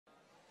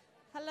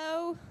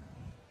Hello.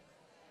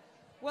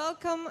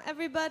 Welcome,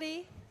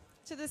 everybody,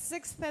 to the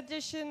 6th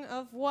edition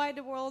of Why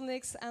the World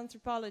Needs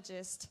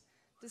Anthropologists,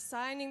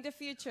 Designing the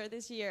Future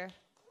this year.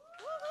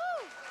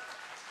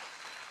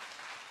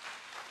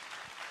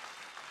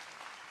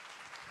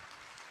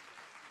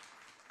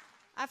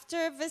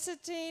 After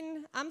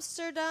visiting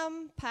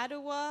Amsterdam,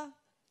 Padua,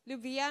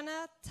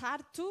 Ljubljana,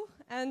 Tartu,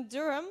 and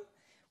Durham,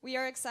 we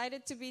are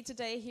excited to be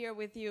today here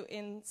with you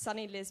in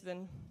sunny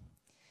Lisbon.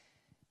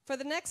 For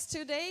the next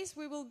 2 days,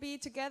 we will be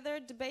together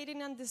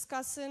debating and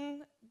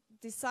discussing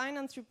design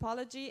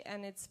anthropology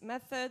and its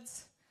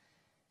methods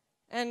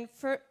and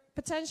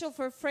potential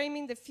for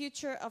framing the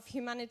future of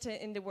humanity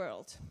in the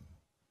world.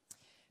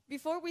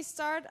 Before we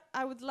start,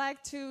 I would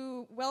like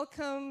to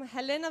welcome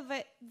Helena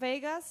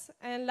Vegas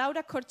and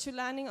Laura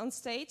Corciulani on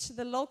stage,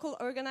 the local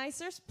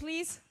organizers.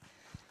 Please,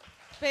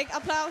 big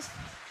applause.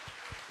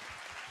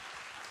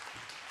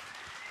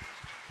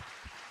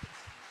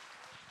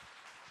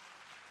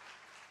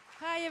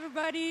 Hi,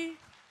 everybody.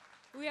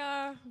 We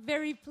are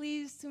very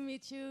pleased to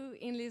meet you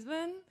in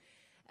Lisbon.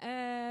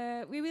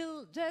 We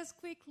will just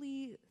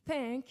quickly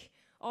thank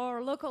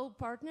our local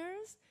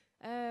partners.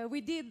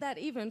 We did that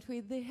event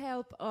with the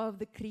help of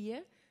the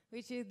CRIA,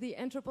 which is the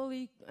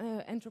Anthropology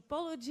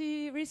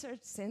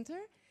Research Center,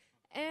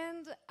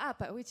 and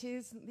APA, which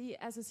is the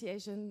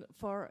Association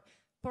for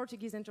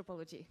Portuguese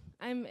Anthropology.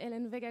 I'm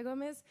Helena Vega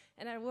Gomez,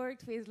 and I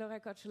worked with Laura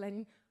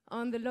Corciulani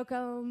on the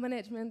local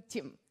management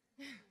team.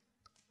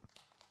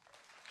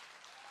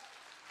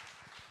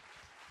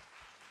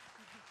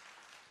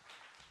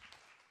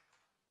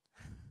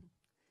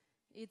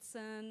 It's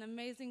an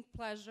amazing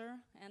pleasure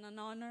and an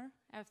honor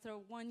after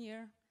 1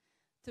 year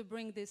to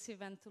bring this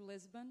event to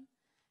Lisbon.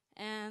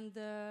 And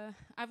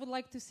I would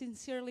like to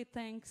sincerely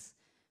thanks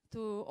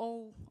to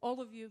all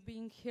of you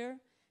being here,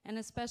 and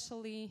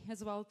especially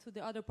as well to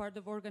the other part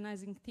of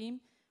organizing team,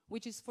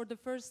 which is for the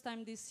first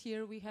time this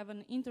year we have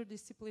an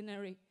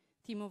interdisciplinary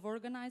team of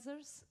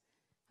organizers,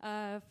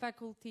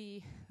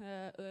 faculty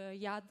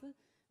IAD,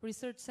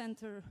 Research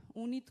Center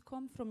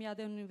UNITCOM from IAD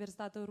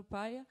Universitate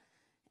Europeia,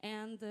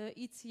 and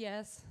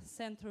ETS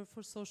Center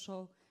for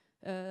Social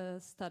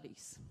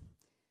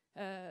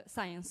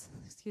Science,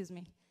 excuse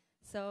me.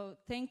 So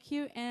thank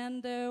you,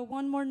 and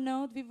one more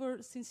note, we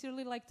would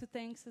sincerely like to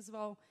thank as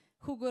well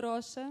Hugo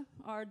Rocha,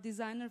 our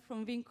designer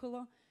from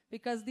Vínculo,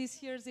 because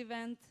this year's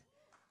event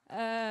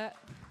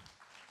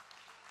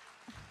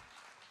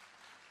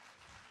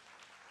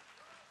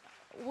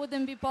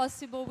wouldn't be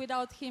possible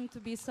without him to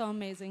be so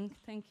amazing.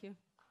 Thank you.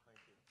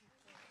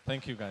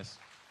 Thank you, guys.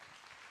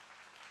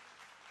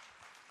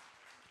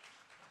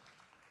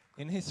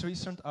 In his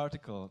recent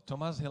article,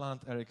 Thomas Hylland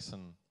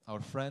Eriksen,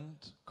 our friend,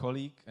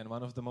 colleague, and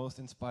one of the most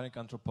inspiring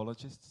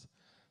anthropologists,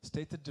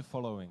 stated the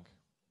following: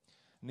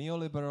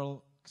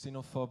 neoliberal,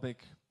 xenophobic,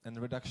 and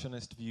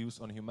reductionist views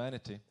on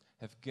humanity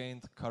have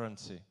gained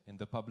currency in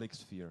the public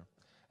sphere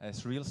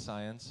as real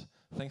science,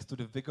 thanks to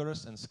the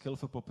vigorous and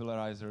skillful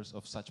popularizers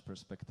of such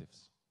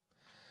perspectives.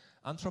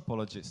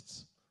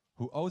 Anthropologists,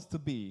 who ought to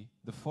be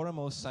the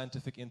foremost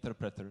scientific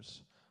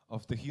interpreters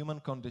of the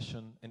human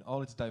condition in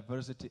all its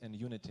diversity and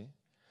unity,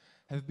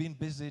 have been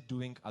busy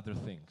doing other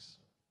things.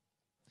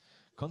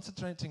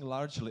 Concentrating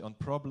largely on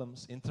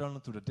problems internal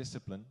to the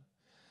discipline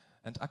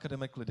and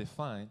academically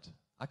defined,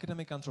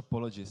 academic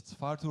anthropologists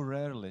far too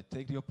rarely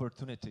take the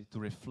opportunity to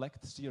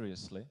reflect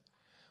seriously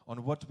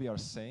on what we are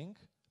saying,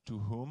 to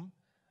whom,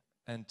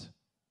 and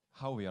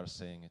how we are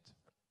saying it.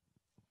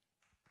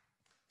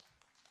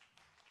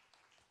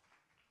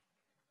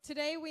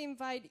 Today we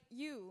invite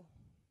you,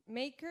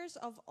 makers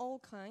of all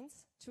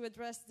kinds, to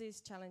address these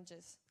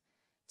challenges,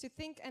 to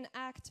think and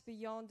act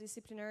beyond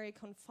disciplinary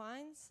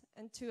confines,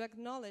 and to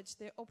acknowledge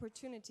the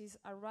opportunities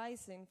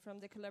arising from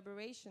the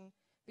collaboration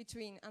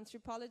between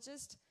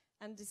anthropologists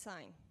and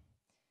design.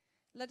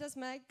 Let us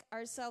make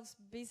ourselves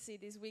busy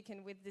this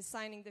weekend with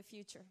designing the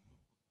future.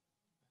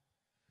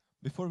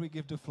 Before we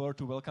give the floor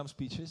to welcome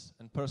speeches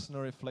and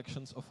personal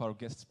reflections of our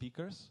guest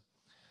speakers,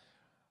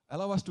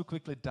 allow us to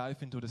quickly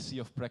dive into the sea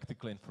of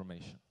practical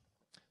information.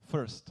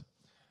 First,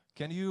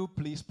 can you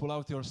please pull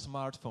out your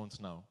smartphones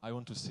now? I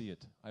want to see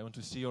it. I want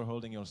to see you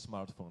holding your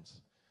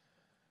smartphones.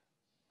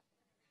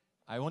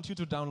 I want you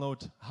to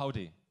download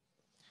Howdy.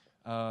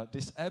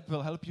 This app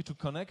will help you to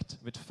connect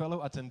with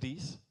fellow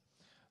attendees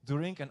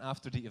during and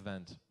after the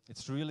event.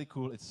 It's really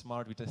cool, it's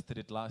smart, we tested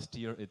it last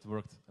year, it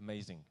worked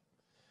amazing.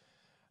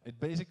 It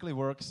basically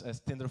works as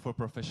Tinder for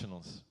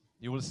professionals.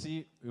 You will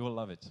see, you will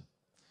love it.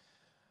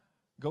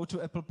 Go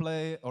to Apple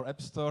Play or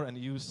App Store and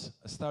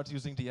start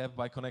using the app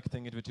by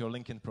connecting it with your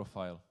LinkedIn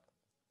profile.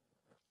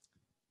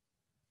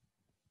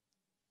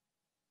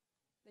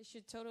 They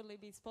should totally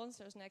be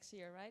sponsors next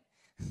year, right?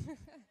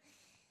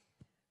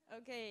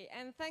 Okay,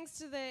 and thanks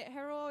to the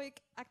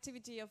heroic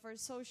activity of our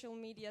social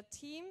media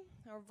team,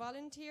 our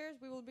volunteers,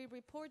 we will be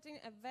reporting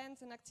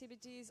events and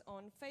activities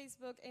on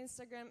Facebook,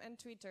 Instagram, and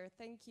Twitter.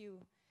 Thank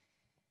you.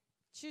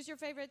 Choose your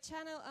favorite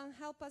channel and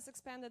help us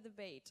expand the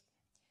debate.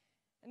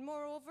 And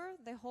moreover,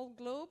 the whole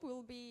globe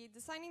will be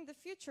designing the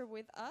future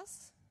with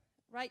us,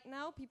 Right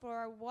now, people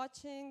are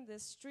watching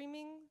this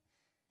streaming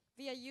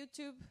via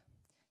YouTube.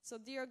 So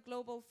dear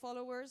global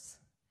followers,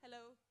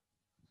 hello.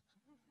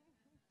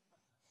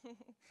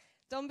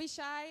 Don't be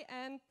shy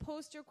and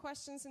post your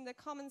questions in the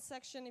comments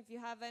section if you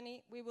have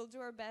any. We will do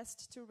our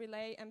best to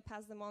relay and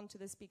pass them on to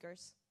the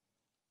speakers.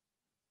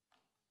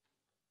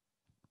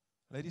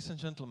 Ladies and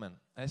gentlemen,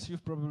 as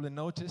you've probably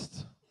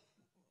noticed,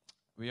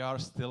 we are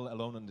still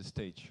alone on the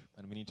stage,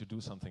 and we need to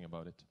do something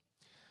about it.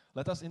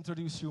 Let us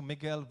introduce you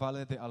Miguel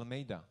Vale de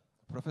Almeida,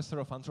 Professor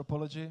of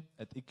Anthropology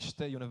at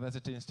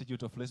ISCTE-University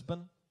Institute of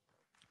Lisbon.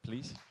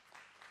 Please.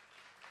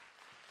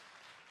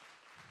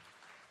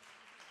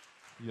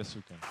 Yes,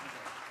 you can.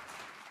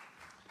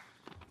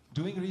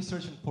 Doing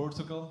research in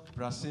Portugal,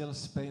 Brazil,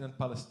 Spain, and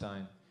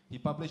Palestine, he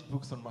published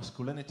books on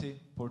masculinity,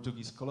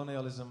 Portuguese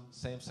colonialism,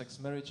 same-sex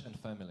marriage, and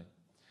family.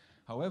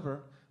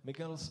 However,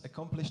 Miguel's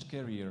accomplished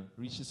career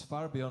reaches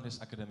far beyond his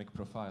academic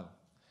profile.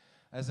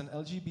 As an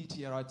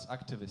LGBT rights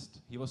activist,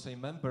 he was a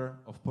member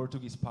of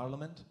Portuguese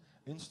Parliament,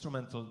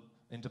 instrumental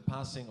in the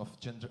passing of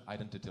gender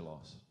identity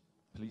laws.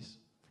 Please,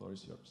 the floor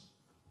is yours.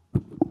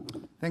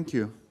 Thank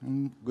you,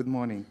 and good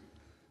morning.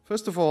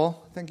 First of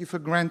all, thank you for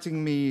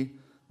granting me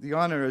the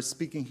honor of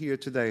speaking here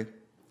today.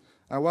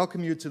 I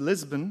welcome you to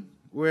Lisbon,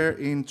 where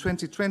in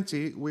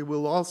 2020 we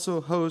will also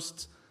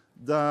host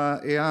the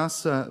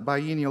EASA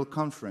biennial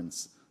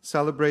conference,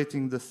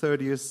 celebrating the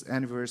 30th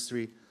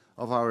anniversary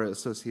of our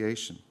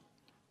association.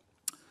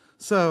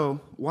 So,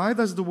 why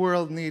does the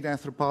world need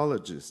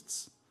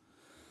anthropologists?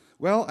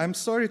 Well, I'm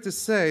sorry to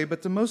say,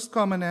 but the most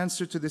common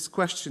answer to this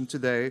question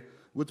today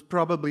would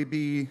probably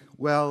be,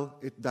 well,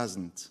 it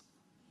doesn't.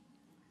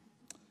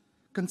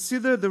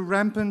 Consider the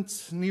rampant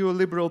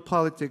neoliberal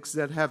politics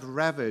that have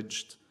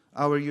ravaged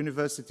our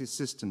university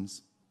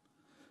systems.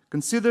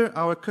 Consider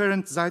our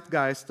current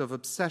zeitgeist of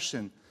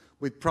obsession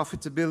with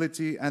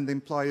profitability and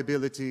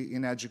employability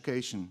in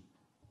education.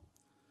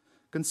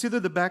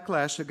 Consider the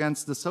backlash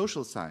against the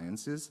social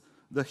sciences,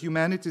 the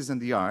humanities and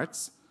the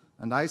arts,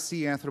 and I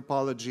see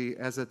anthropology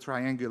as a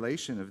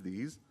triangulation of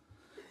these,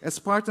 as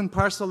part and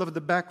parcel of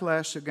the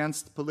backlash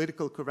against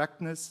political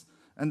correctness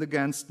and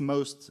against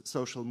most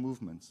social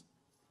movements.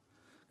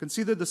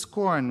 Consider the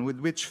scorn with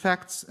which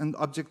facts and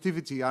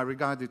objectivity are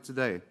regarded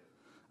today,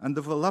 and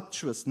the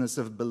voluptuousness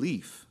of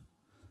belief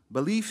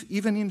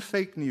even in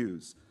fake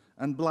news,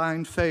 and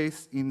blind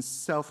faith in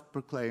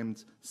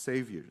self-proclaimed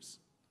saviors.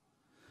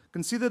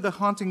 Consider the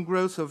haunting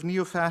growth of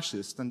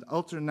neo-fascist and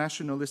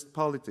ultra-nationalist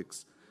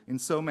politics in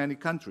so many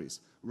countries,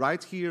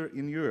 right here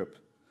in Europe,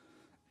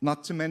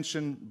 not to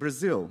mention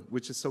Brazil,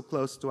 which is so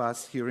close to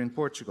us here in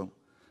Portugal,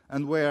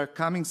 and where,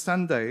 coming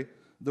Sunday,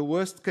 the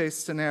worst-case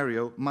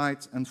scenario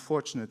might,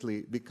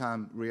 unfortunately,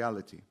 become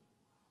reality.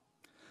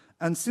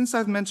 And since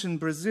I've mentioned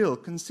Brazil,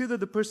 consider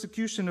the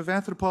persecution of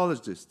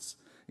anthropologists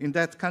in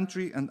that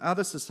country and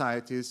other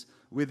societies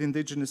with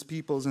indigenous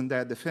peoples and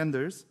their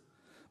defenders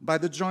by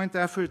the joint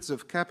efforts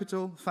of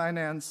capital,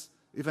 finance,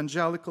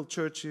 evangelical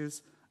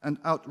churches, and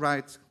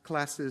outright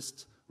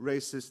classist,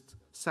 racist,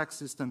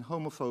 sexist, and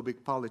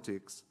homophobic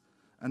politics,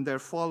 and their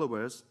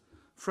followers,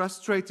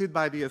 frustrated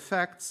by the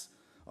effects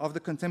of the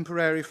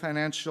contemporary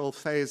financial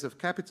phase of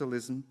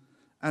capitalism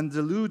and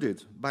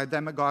deluded by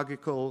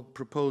demagogical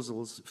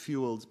proposals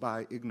fueled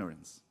by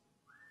ignorance.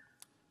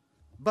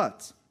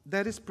 But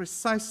that is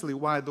precisely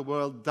why the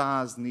world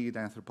does need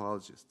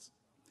anthropologists.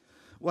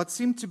 What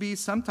seemed to be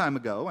some time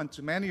ago, and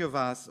to many of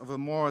us of a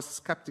more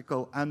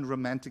skeptical and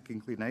romantic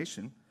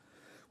inclination,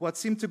 what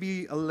seemed to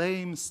be a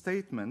lame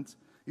statement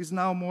is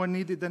now more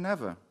needed than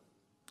ever.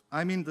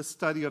 I mean the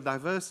study of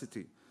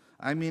diversity.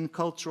 I mean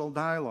cultural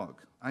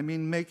dialogue. I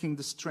mean making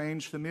the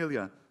strange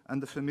familiar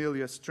and the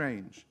familiar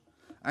strange.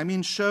 I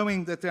mean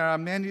showing that there are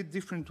many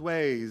different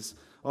ways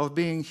of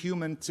being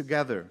human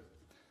together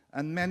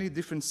and many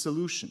different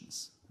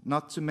solutions,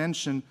 not to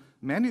mention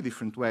many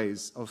different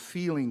ways of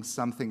feeling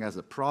something as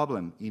a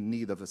problem in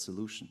need of a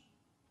solution.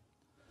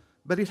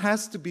 But it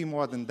has to be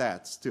more than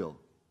that still.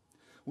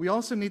 We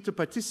also need to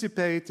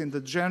participate in the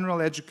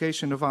general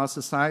education of our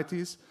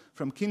societies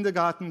from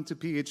kindergarten to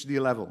PhD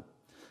level.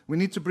 We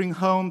need to bring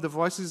home the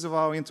voices of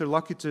our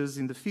interlocutors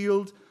in the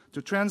field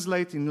to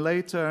translate in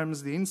lay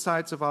terms the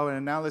insights of our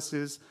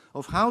analysis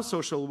of how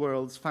social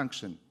worlds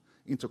function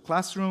into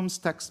classrooms,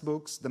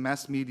 textbooks, the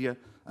mass media,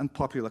 and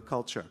popular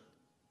culture.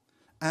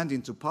 And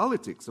into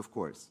politics, of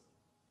course.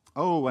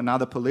 Oh,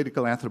 another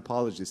political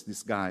anthropologist,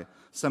 this guy.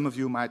 Some of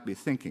you might be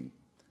thinking.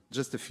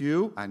 Just a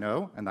few, I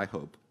know, and I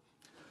hope.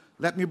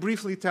 Let me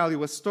briefly tell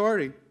you a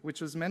story,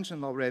 which was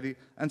mentioned already,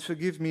 and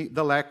forgive me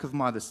the lack of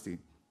modesty.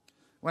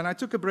 When I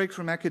took a break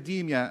from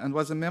academia and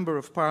was a member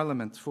of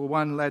parliament for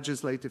one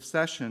legislative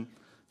session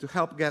to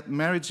help get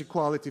marriage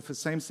equality for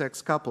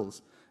same-sex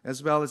couples,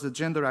 as well as a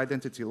gender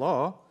identity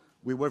law,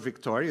 we were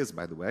victorious,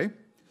 by the way,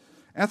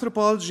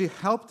 anthropology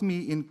helped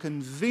me in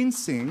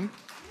convincing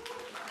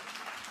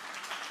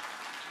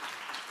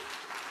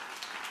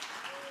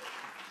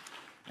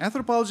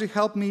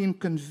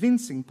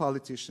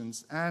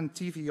politicians and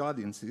TV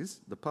audiences,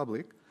 the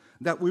public,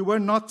 that we were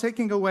not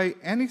taking away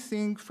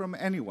anything from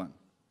anyone,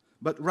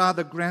 but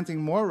rather granting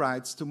more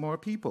rights to more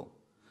people.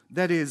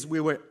 That is, we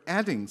were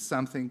adding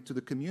something to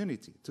the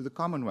community, to the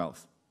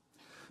Commonwealth.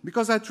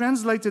 Because I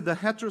translated the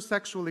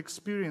heterosexual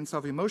experience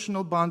of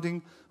emotional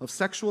bonding, of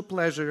sexual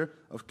pleasure,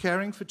 of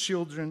caring for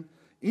children,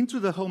 into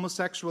the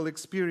homosexual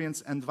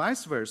experience and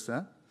vice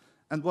versa,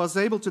 and was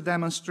able to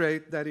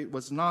demonstrate that it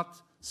was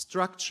not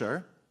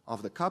structure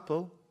of the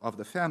couple, of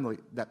the family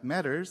that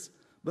matters,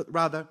 but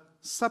rather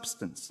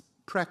substance,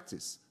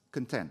 practice,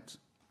 content.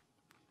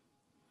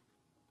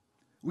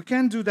 We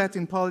can do that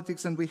in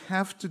politics, and we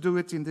have to do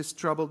it in this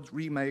troubled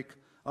remake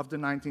of the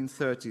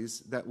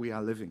 1930s that we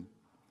are living.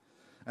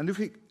 And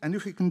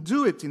if we can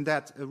do it in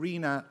that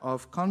arena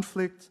of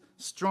conflict,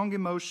 strong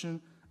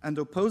emotion, and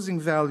opposing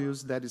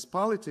values that is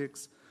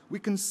politics, we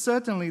can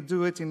certainly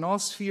do it in all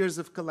spheres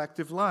of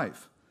collective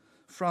life,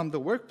 from the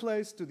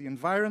workplace to the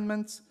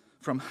environment,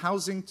 from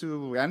housing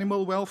to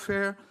animal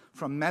welfare,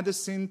 from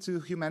medicine to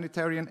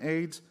humanitarian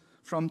aid,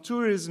 from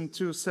tourism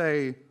to,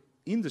 say,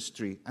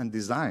 industry and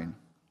design.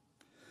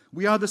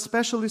 We are the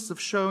specialists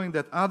of showing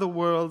that other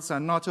worlds are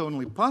not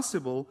only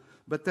possible,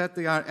 but that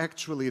they are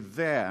actually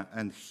there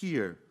and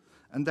here,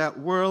 and that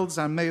worlds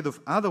are made of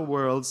other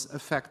worlds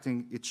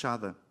affecting each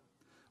other.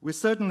 We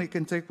certainly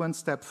can take one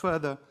step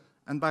further,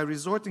 and by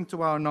resorting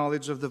to our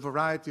knowledge of the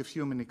variety of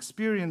human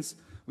experience,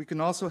 we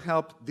can also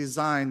help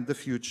design the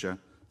future.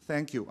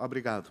 Thank you.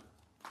 Obrigado.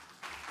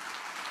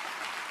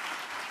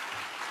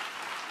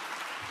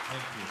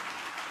 Thank you.